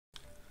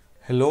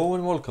Hello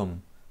and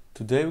welcome.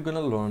 Today we're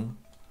gonna learn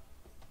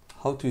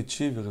how to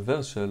achieve a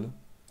reverse shell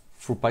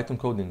through Python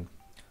coding.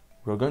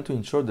 We're going to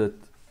ensure that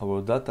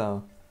our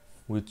data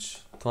which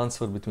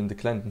transfer between the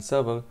client and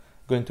server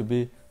going to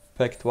be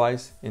packed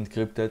twice,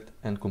 encrypted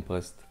and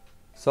compressed.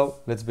 So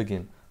let's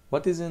begin.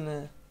 What is in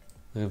a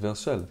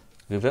reverse shell?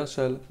 Reverse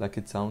shell, like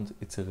it sounds,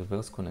 it's a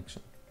reverse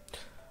connection.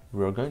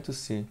 We are going to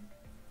see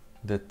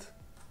that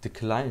the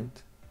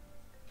client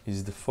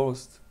is the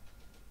first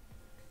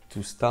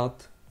to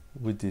start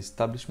with the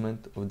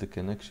establishment of the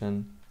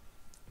connection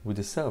with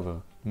the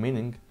server,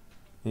 meaning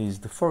he is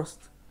the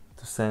first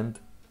to send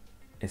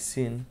a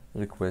SYN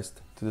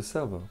request to the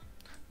server.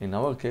 In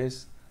our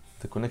case,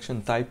 the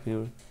connection type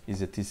here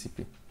is a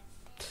TCP.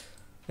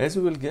 As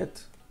we will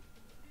get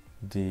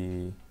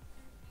the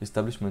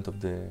establishment of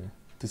the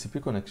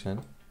TCP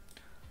connection,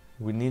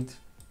 we need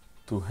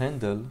to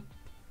handle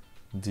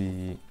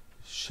the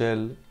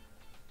shell,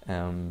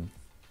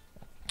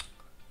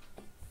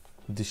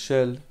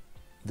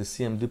 the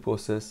CMD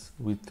process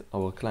with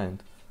our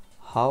client.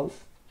 How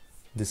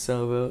the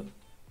server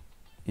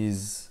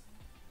is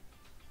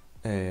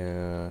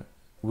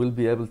will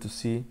be able to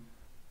see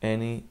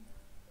any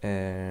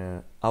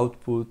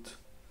output,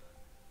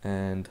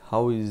 and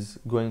how is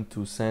going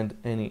to send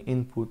any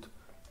input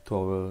to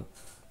our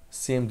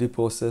CMD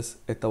process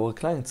at our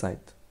client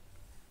side.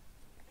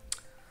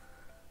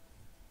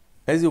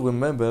 As you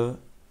remember,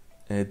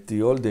 at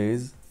the old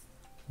days,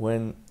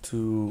 when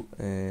two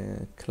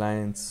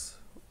clients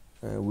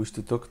wish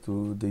to talk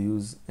to, they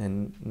use a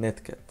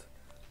netcat.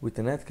 With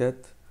a netcat,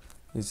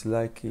 it's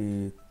like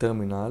a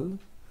terminal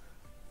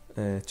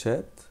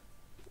chat.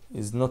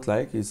 It's not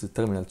like, it's a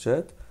terminal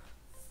chat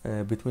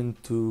between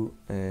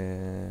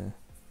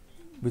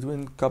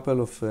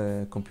couple of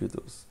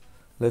computers.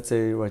 Let's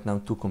say right now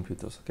 2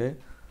 computers, okay?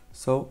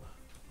 So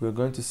we're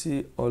going to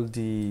see all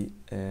the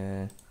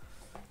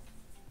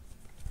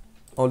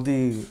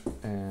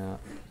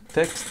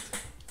text,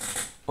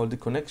 all the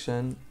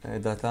connection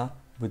data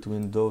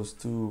between those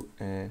 2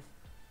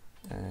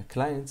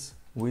 clients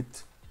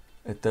with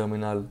a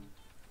terminal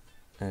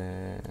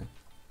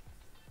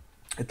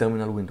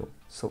window.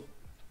 So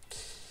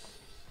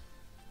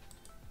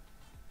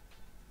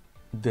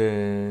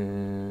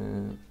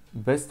the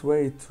best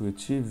way to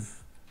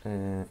achieve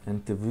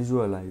and to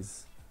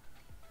visualize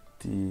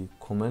the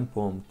command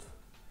prompt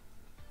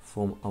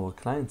from our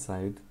client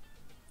side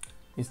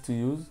is to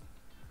use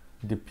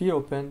the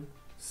popen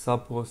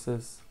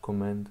subprocess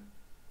command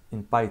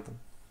in Python,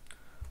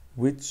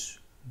 which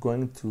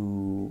going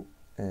to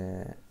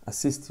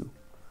assist you.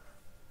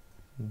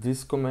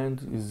 This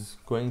command is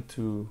going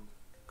to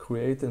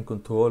create and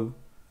control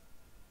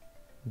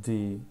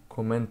the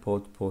command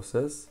prompt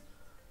process.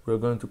 We're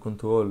going to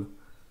control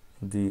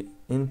the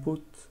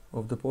input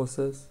of the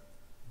process,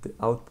 the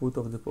output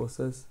of the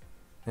process,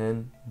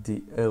 and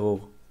the error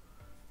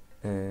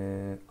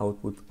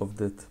output of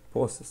that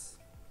process.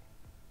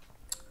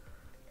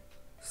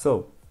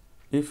 So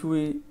if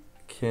we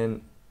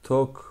can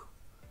talk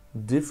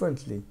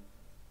differently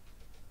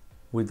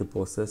with the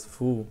process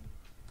through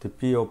the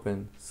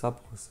popen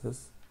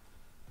subprocess,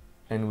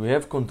 and we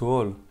have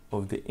control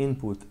of the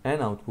input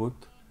and output,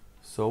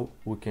 so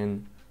we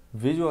can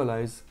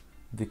visualize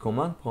the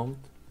command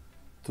prompt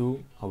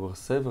to our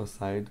server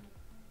side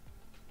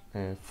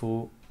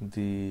through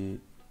the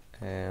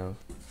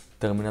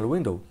terminal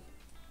window.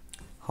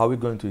 How are we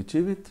going to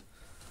achieve it?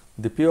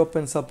 The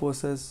popen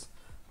subprocess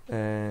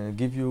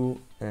give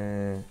you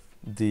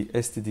the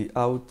std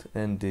out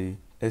and the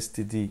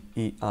std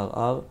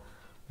err,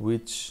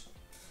 which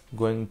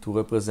going to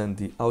represent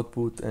the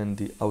output and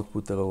the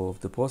output error of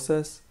the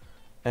process,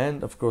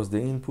 and of course the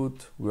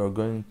input we are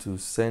going to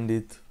send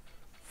it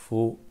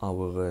through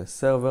our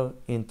server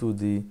into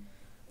the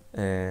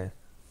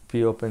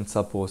popen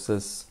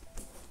subprocess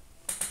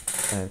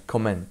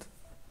command.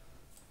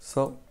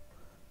 So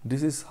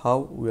this is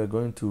how we are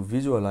going to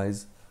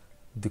visualize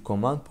the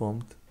command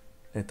prompt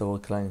at our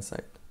client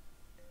side.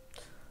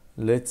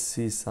 Let's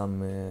see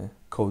some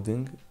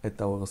coding at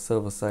our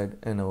server side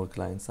and our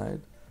client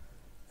side,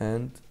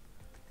 and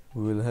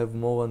we will have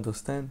more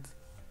understanding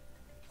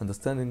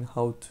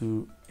how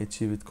to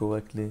achieve it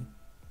correctly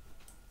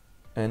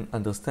and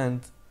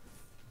understand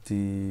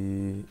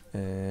this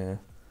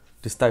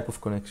type of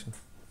connection.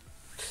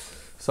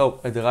 So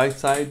at the right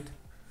side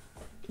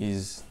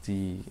is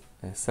the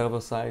server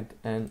side,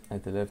 and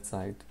at the left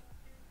side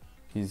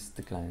is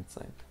the client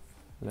side.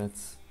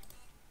 Let's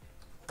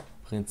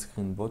print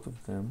screen both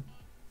of them,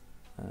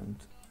 and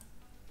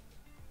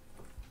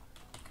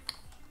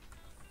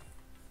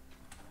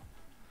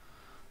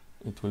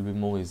it will be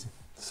more easy.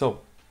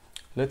 So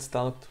let's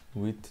start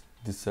with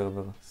the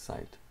server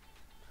side.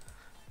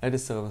 At the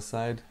server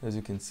side, as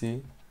you can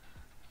see,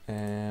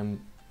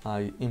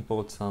 I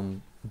import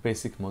some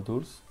basic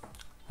modules.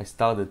 I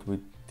started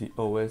with the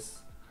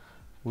OS.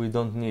 We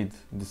don't need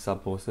the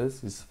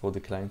subprocess, it's for the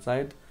client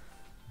side.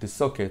 The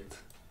socket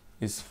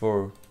is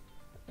for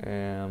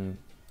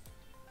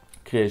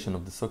creation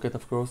of the socket,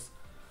 of course.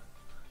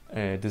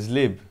 The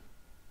slib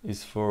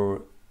is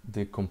for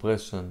the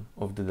compression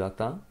of the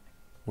data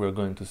we're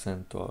going to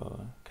send to our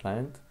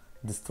client.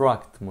 The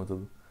struct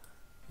module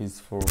is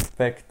for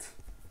packed.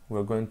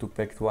 We're going to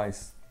pack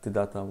twice the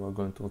data we're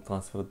going to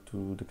transfer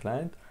to the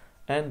client,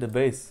 and the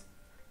base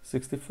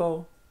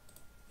 64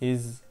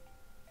 is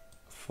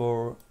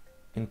for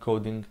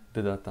encoding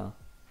the data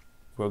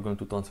we're going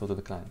to transfer to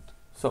the client.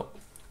 So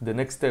the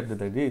next step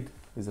that I did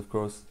is, of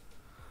course,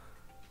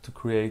 to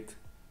create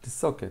the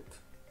socket.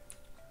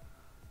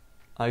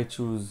 I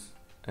choose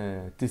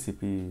a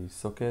TCP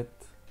socket,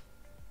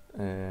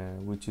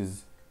 which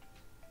is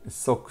a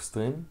sock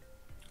stream,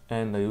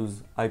 and I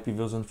use IP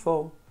version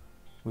 4,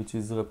 which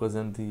is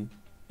represent the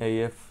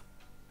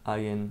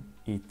AF-INET.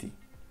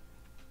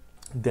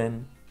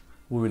 Then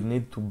we will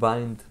need to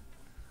bind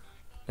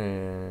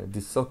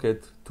this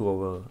socket to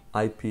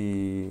our IP,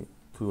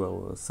 to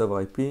our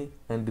server IP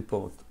and the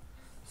port.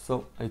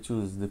 So I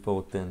choose the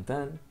port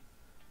 1010,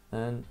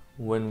 and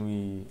when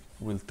we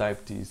will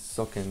type this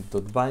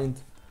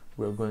socket.bind,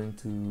 we're going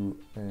to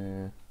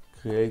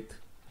create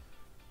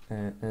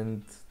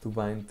and to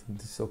bind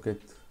the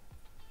socket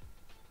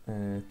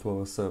to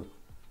our server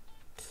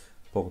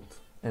port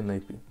and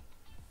IP.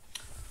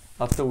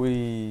 After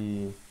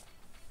we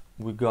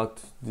got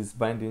this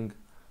binding,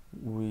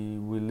 we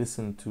will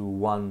listen to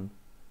one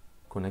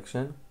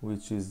connection,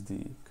 which is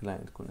the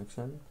client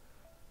connection,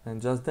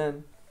 and just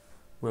then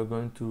we're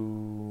going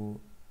to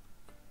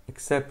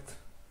accept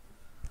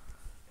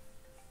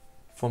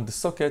from the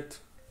socket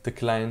the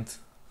client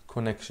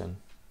connection.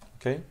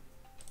 Okay,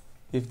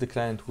 if the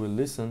client will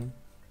listen,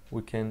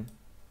 we can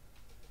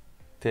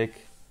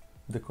take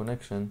the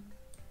connection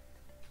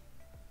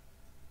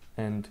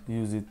and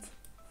use it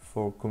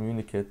for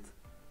communicate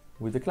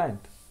with the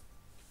client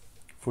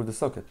through the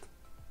socket.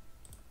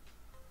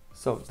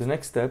 So the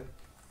next step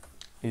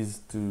is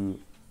to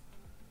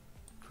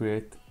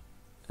create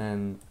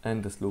an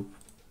endless loop.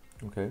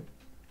 Okay,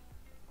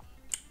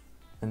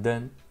 and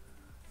then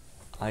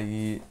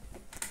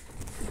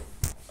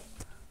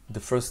the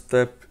first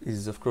step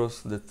is, of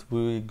course, that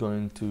we're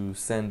going to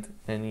send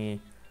any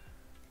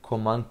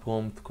command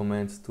prompt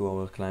commands to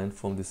our client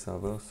from the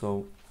server.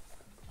 So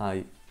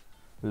I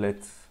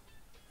let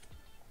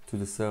to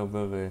the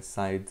server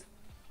side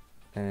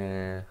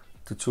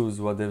to choose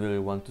whatever I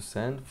want to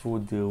send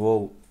through the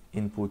raw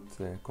input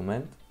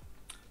command.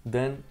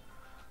 Then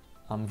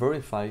I'm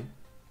verify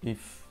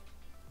if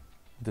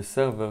the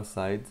server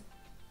side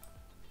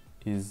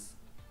is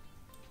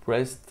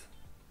pressed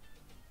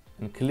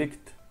and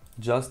clicked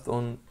just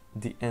on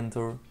the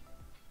enter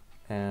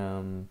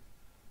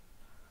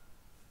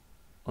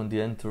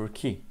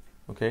key.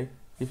 Okay,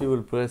 if you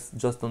will press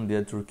just on the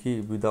enter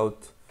key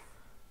without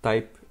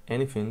type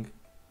anything,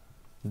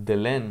 the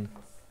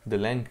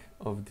length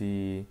of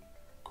the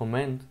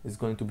command is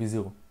going to be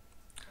 0.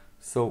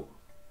 So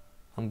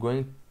I'm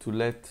going to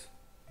let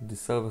the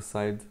server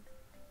side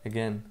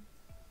again.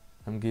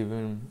 I'm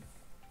giving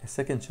a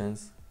second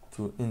chance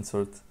to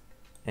insert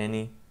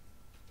any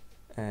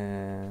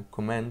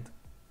command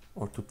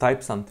or to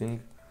type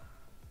something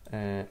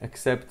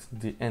except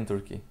the enter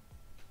key.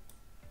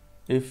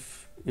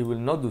 If it will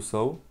not do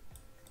so,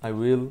 I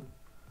will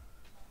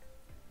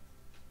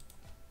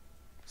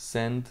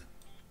send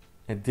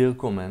a dir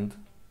command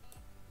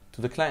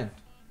to the client.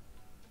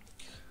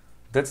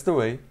 That's the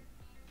way,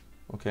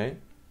 okay,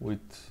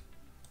 with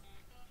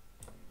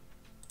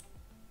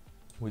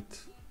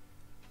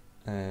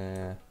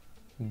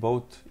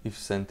both if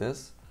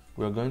sentences,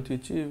 we are going to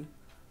achieve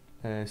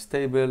a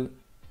stable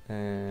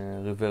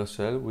reverse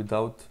shell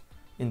without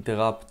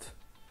interrupt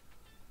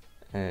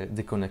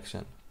the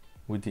connection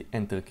with the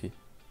enter key.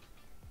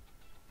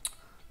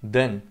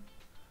 Then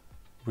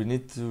we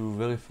need to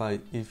verify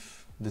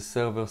if the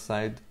server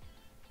side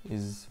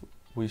is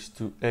wish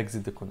to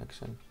exit the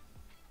connection.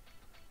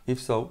 If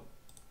so,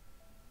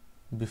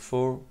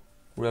 before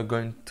we are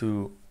going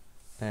to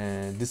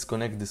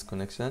disconnect this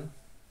connection,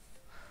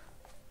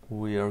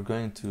 we are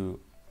going to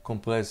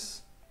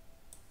compress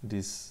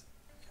this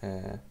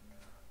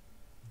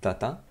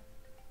data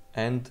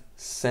and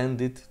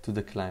send it to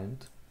the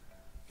client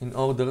in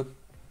order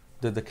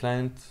that the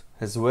client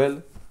as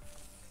well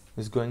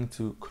is going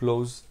to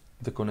close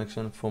the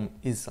connection from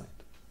his side,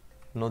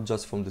 not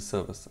just from the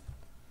server side.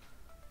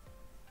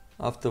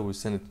 After we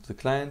send it to the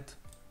client,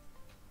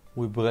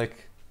 we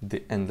break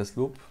the endless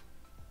loop.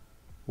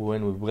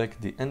 When we break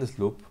the endless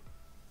loop,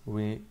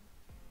 we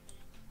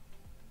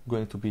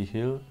going to be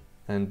here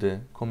and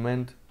the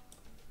command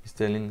is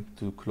telling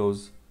to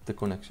close the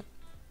connection.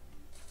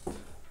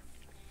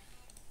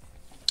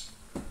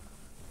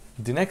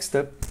 The next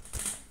step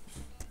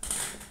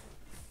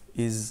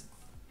is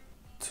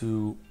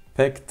to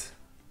pack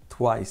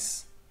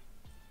twice.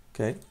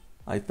 Okay,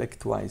 I pack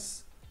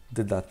twice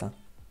the data.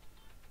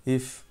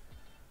 If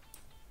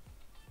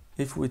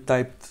we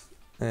typed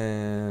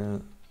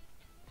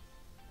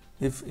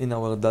if in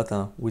our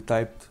data we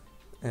typed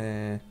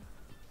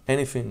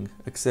anything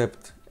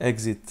except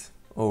exit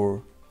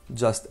or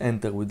just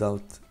enter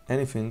without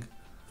anything,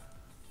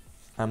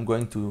 I'm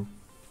going to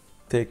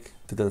take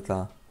the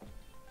data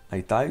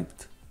I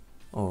typed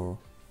or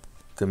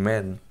the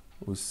man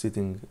who's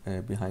sitting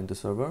behind the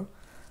server,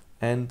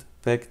 and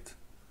packed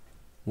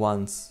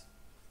once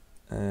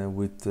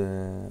with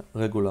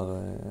regular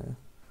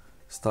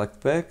struct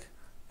pack,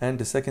 and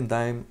the second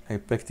time I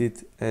packed it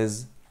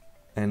as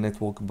a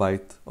network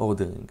byte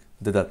ordering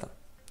the data.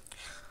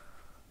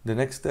 The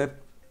next step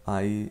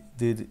I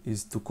did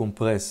is to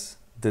compress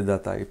the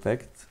data I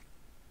packed,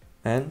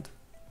 and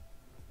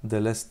the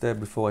last step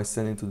before I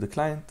send it to the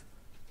client,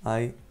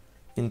 I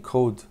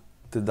encode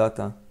the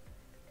data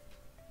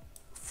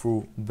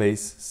through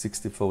base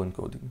 64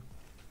 encoding.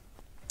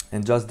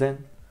 And just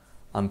then,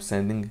 I'm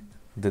sending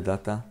the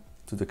data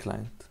to the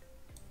client.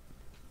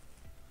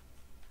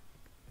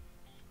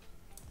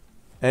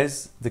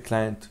 As the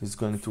client is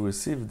going to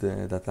receive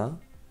the data,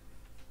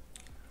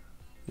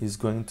 is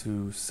going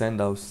to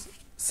send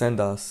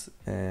us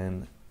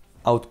an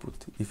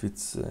output. If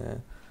it's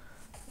a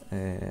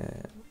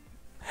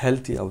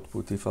healthy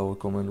output, if our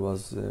command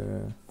was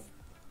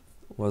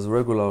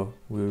regular,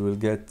 we will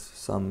get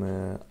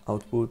some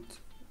output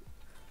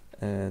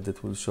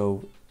that will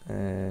show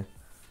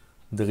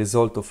the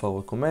result of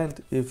our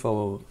command. If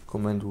our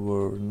command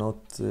were not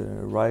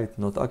right,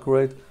 not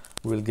accurate,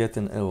 we'll get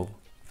an error.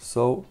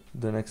 So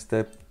the next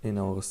step in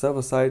our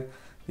server side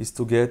is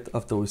to get,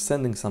 after we're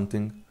sending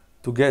something,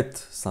 to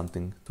get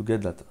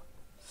data.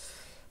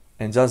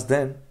 And just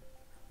then,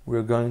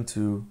 we're going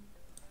to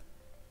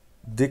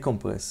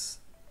decompress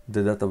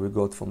the data we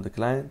got from the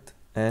client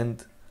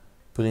and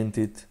print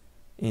it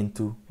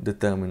into the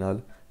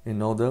terminal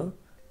in order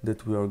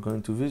that we are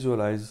going to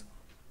visualize,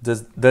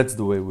 that's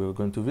the way we are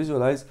going to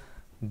visualize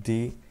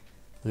the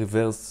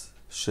reverse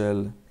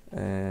shell,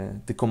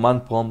 the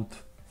command prompt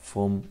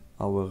from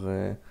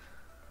our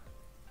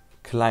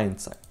client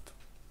side.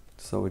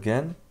 So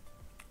again,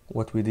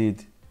 what we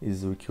did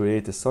is we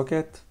create a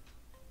socket,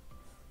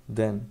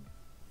 then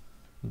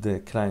the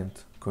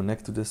client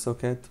connect to the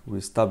socket, we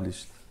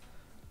established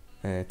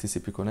a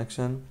TCP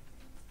connection,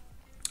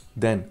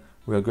 then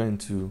we are going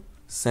to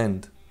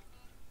send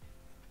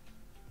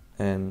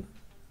an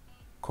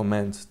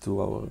command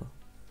to our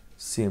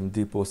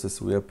CMD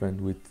process we opened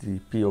with the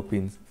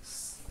POpen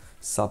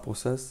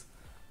subprocess,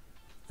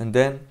 and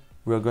then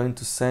we are going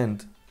to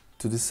send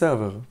to the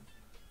server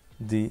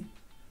the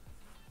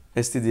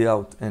std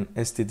out and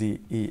std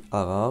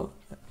err,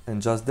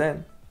 and just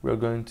then we are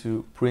going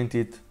to print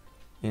it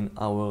in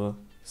our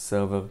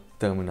server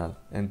terminal.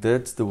 And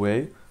that's the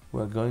way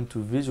we are going to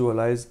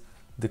visualize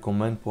the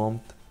command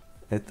prompt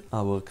at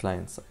our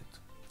client side.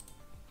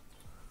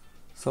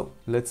 So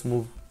let's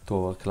move to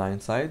our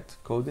client side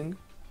coding.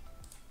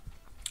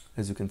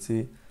 As you can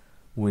see,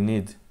 we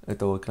need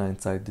at our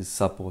client side this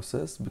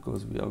subprocess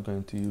because we are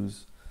going to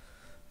use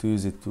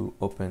it to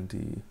open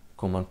the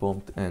command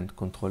prompt and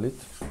control it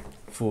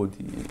for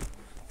the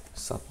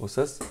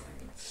subprocess.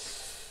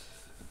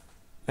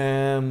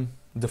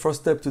 The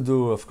first step to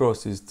do, of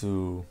course, is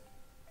to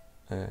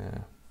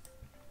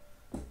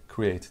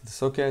create the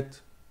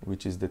socket,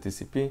 which is the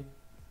TCP,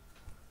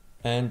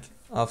 and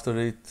after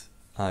it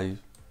I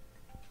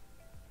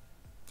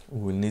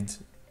will need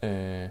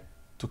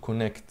to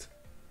connect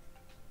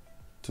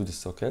to the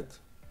socket.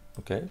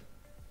 Okay,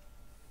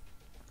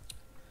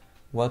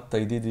 what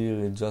I did here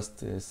is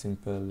just a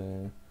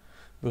simple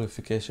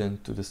verification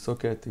to the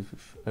socket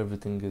if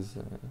everything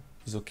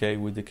is okay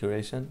with the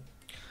creation.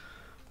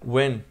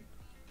 When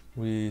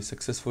we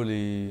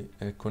successfully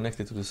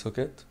connected to the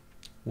socket,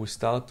 we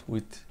start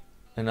with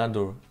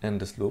another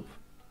endless loop.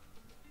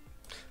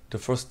 The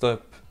first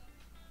step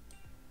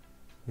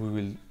we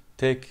will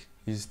take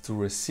is to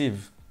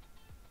receive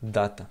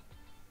data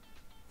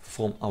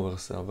from our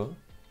server,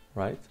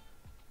 right?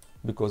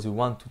 Because we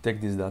want to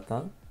take this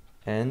data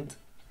and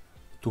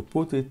to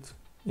put it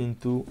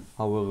into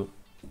our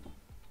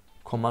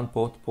command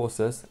prompt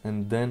process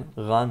and then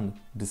run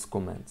these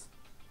commands.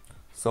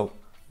 So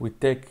we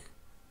take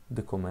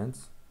the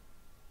commands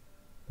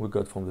we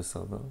got from the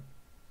server,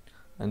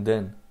 and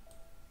then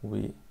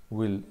we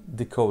will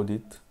decode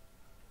it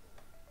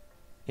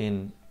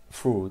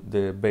through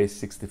the base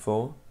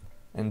 64,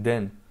 and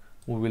then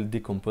we will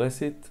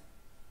decompress it,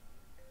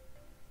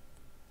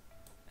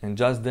 and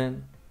just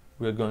then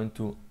we are going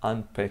to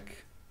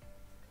unpack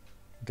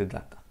the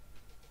data.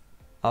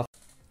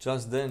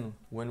 Just then,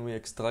 when we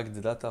extract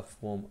the data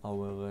from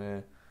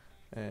our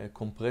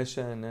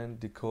compression and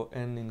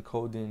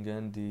encoding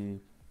and the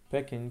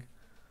packing,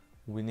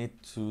 we need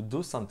to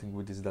do something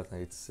with this data.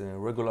 It's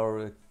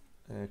regular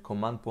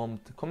command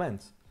prompt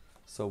commands.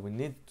 So we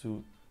need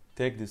to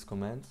take these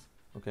commands,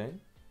 okay,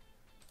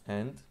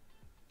 and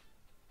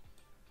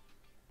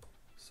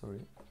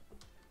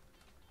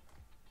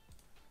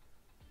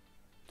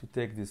to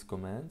take these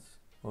commands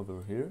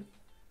over here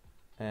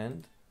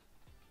and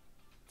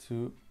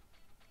to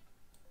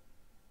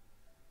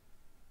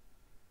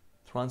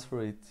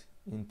transfer it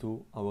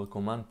into our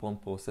command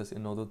prompt process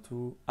in order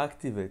to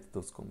activate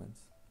those commands.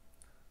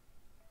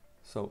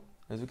 So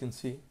as you can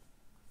see,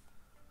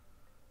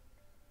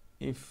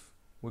 if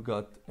we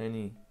got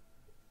any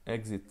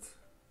exit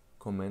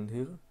command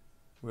here,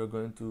 we are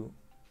going to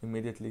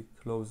immediately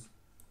close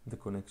the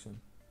connection.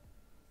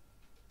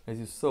 as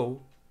you saw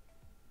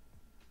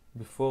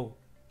before,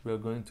 we are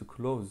going to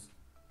close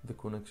the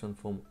connection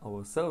from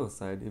our server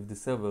side. If the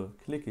server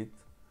click it,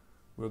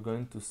 we're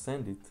going to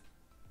send it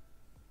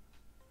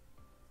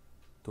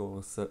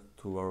to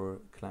our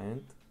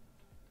client,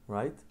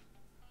 right?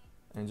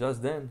 And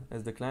just then,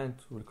 as the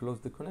client will close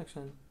the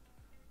connection,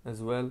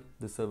 as well,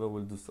 the server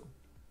will do so.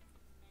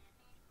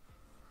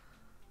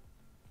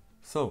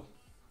 So,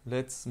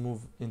 let's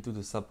move into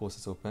the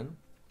subprocess open.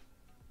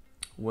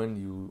 When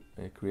you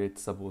create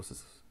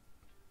subprocess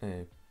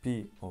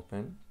P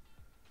open,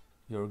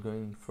 you're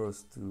going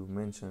first to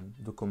mention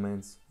the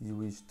commands you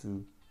wish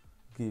to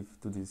give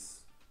to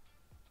this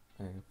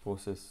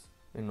process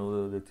in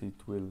order that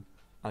it will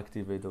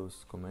activate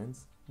those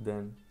commands.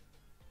 Then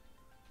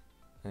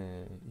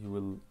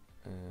you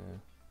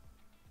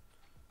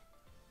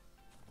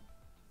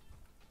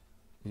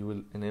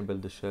will enable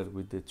the shell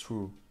with the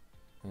true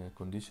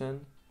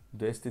condition.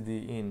 The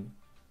std in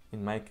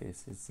my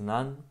case is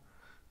none.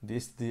 The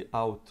std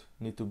out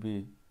need to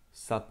be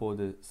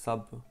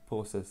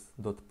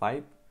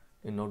subprocess.pipe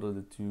in order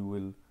that you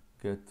will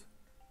get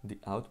the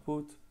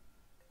output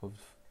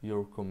of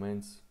your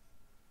commands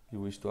you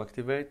wish to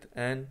activate,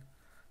 and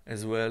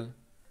as well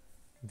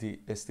the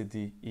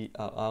std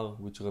err,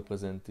 which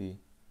represent the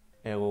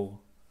error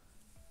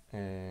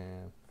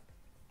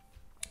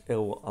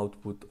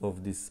output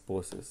of this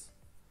process.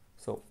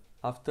 So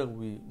after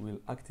we will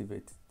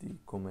activate the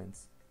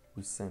commands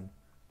we send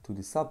to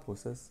the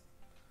subprocess,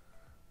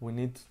 we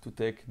need to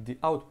take the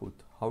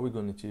output. How are we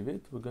going to achieve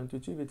it? We're going to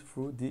achieve it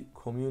through the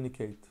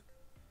communicate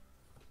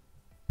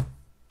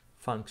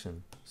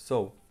function.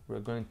 So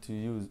we're going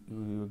to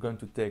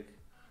take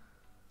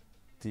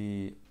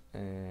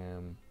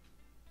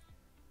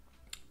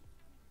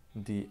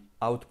the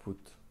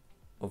output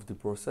of the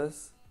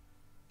process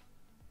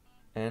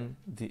and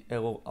the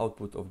error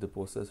output of the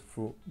process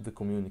through the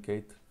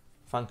communicate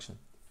function.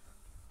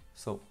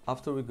 So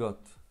after we got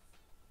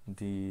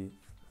the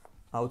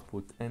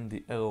output and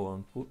the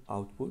error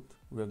output,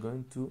 we are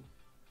going to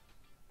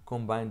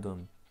combine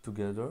them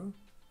together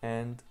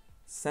and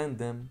send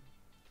them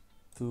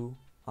to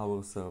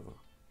our server.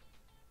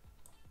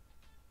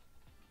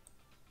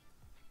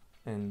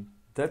 And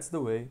that's the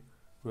way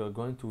we are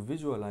going to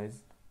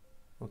visualize,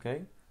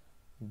 okay,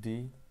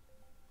 the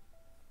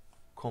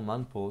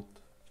command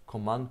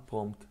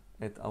prompt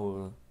at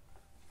our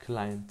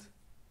client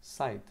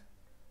side.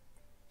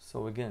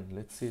 So again,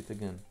 let's see it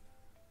again.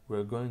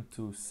 We're going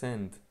to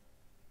send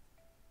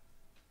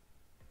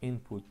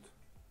input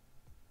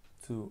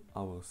to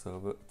our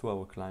server, to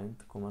our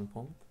client command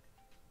prompt,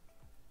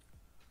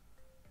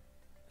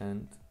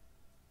 and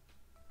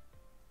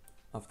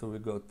after we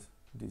got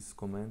these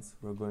commands,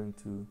 we're going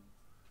to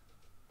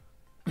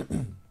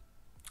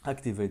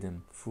activate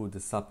them through the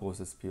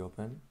subprocess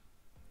popen,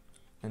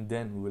 and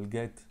then we will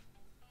get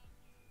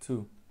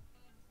two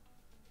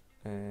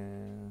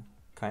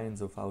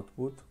kinds of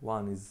output.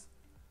 One is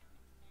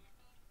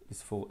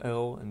for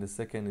error, and the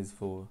second is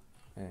for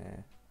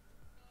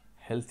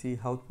healthy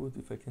output,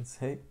 if I can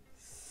say.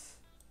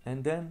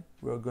 And then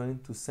we are going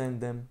to send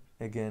them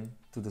again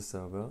to the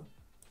server.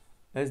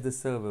 As the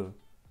server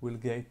will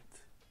get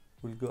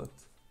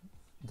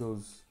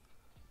those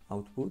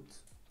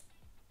outputs,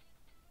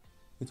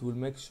 it will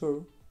make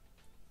sure,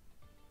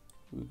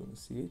 we're going to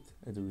see it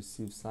at the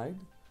receive side,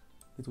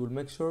 it will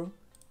make sure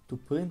to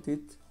print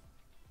it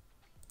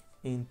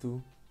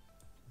into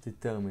the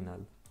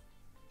terminal.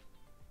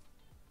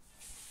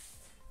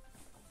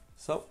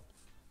 So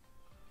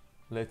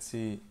let's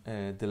see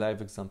the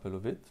live example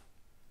of it.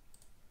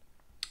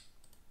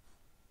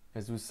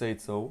 As we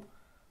said, so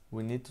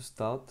we need to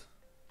start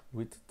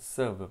with the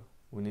server.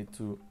 We need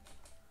to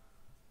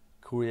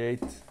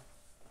create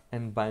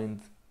and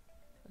bind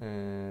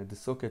the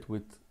socket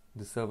with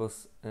the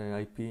server's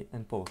IP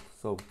and port.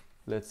 So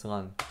let's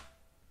run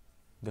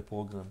the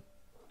program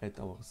at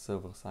our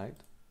server side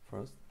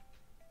first.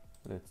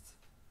 Let's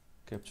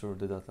capture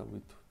the data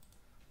with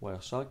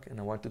Wireshark, and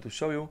I wanted to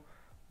show you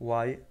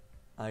why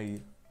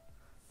I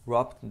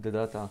wrapped the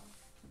data.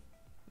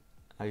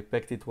 I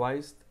packed it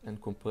twice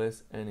and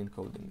compressed and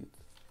encoding it.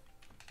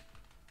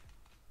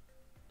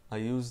 I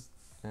used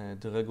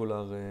the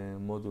regular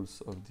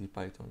modules of the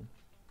Python.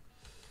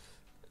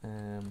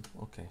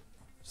 Okay,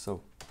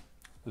 so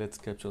let's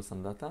capture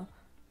some data.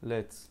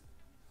 Let's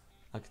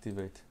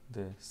activate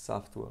the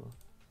software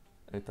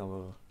at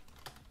our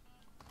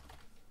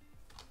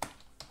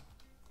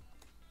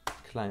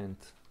client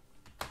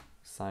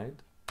side.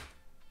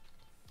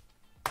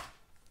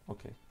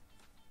 Okay,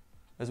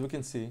 as we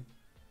can see,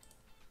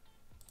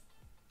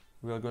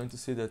 we are going to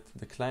see that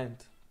the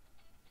client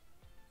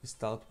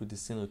start with the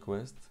SYN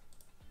request,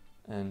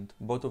 and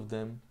both of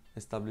them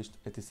established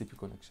a TCP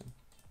connection.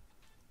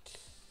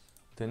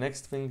 The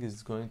next thing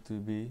is going to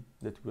be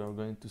that we are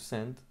going to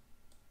send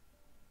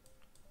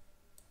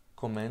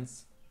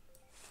commands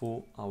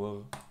for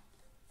our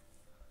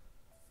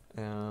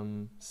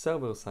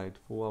server side,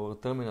 for our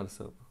terminal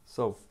server.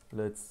 So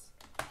let's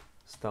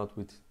start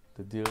with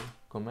the dir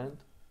command.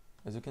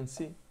 As you can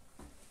see,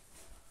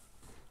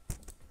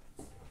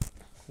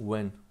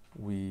 when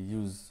we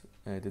use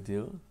the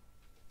dir,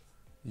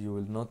 you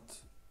will not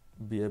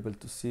be able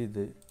to see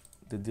the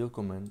dir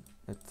command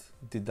at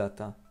the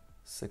data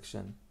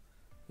section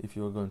if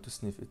you are going to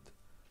sniff it,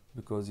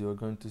 because you are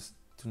going to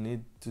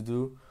need to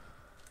do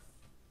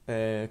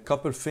a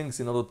couple things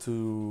in order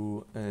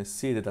to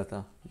see the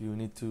data. You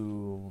need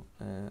to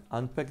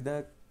unpack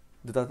the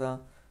data,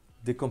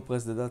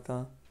 decompress the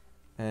data,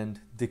 and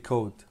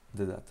decode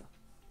the data.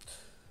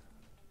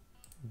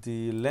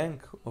 The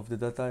length of the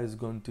data is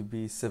going to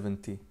be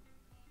 70,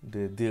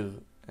 the dir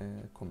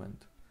command.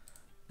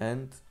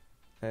 And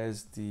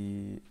as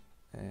the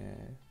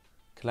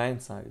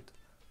client side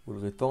will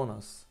return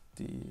us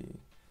the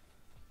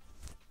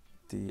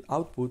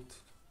output,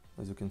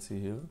 as you can see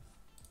here,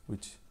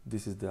 which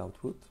this is the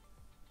output,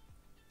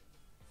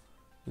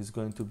 is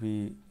going to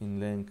be in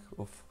length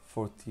of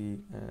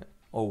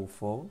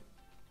 4004,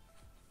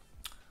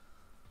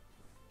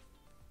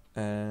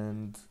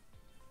 and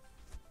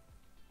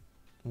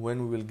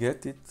when we will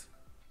get it,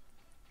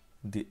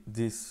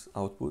 this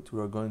output,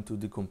 we are going to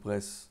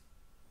decompress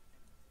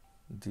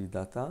the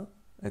data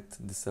at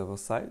the server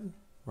side,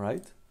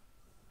 right?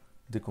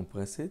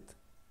 Decompress it,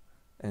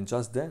 and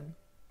just then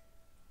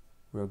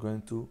we are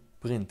going to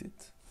print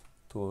it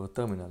to our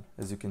terminal,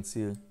 as you can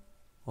see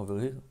over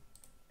here.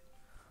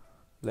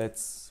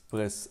 Let's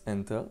press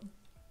enter.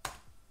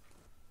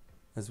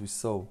 As we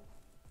saw,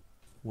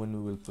 when we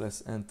will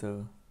press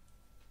enter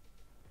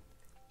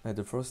at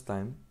the first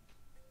time,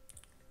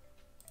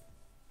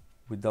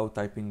 without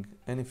typing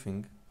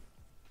anything,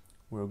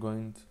 we're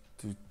going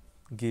to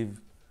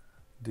give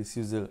this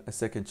user a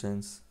second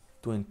chance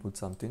to input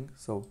something.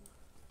 So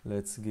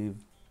let's give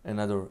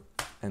another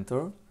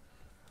enter,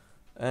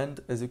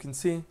 and as you can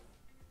see,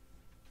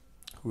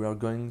 we are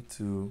going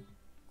to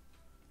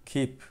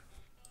keep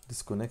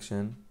this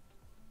connection,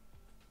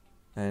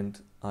 and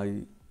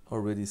I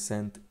already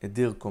sent a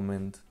dir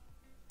command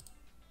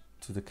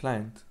to the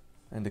client,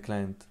 and the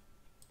client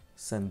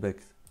sent back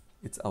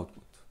its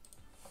output.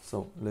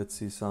 So let's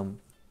see some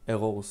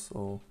errors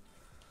or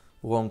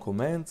wrong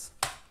commands.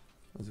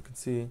 As you can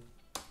see,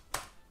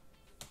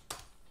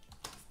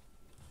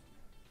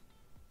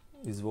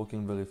 it's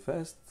working very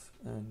fast,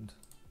 and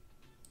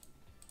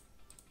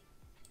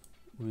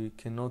we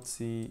cannot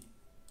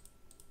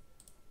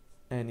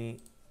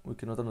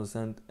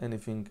understand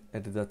anything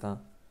at the data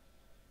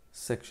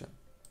section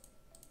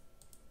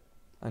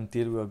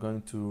until we are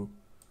going to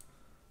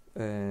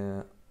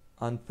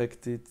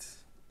unpack it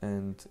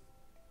and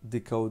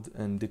decode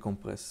and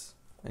decompress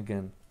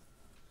again.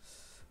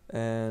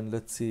 And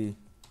let's see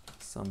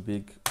some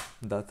big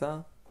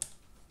data,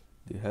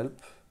 the help.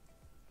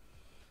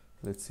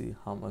 Let's see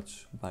how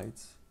much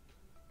bytes.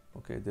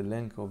 Okay, the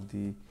length of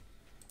the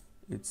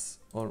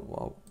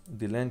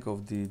the length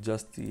of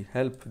just the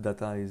help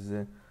data is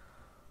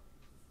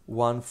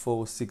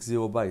 1460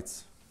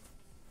 bytes.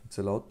 It's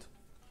a lot.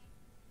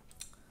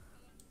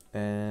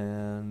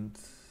 And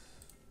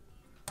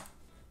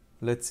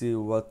let's see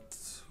what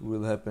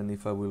will happen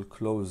if I will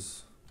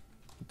close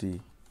the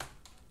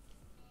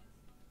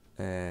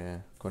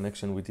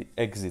connection with the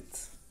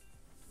exit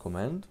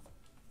command.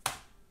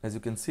 As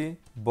you can see,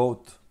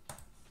 both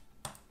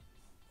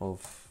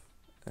of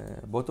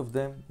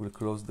them will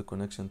close the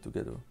connection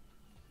together.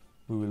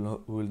 We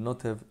will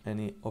not have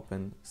any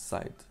open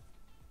side.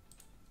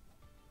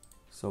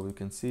 So we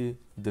can see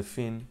the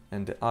fin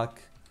and the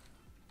ACK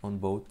on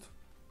both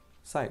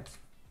sides.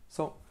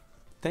 So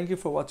thank you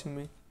for watching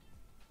me,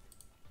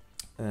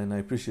 and I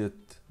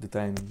appreciate the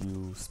time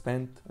you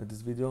spent at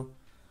this video.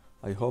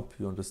 I hope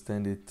you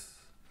understand it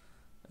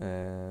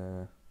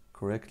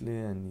correctly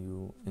and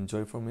you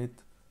enjoy from it.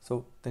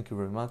 So thank you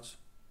very much.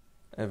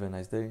 Have a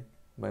nice day.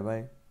 Bye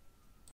bye.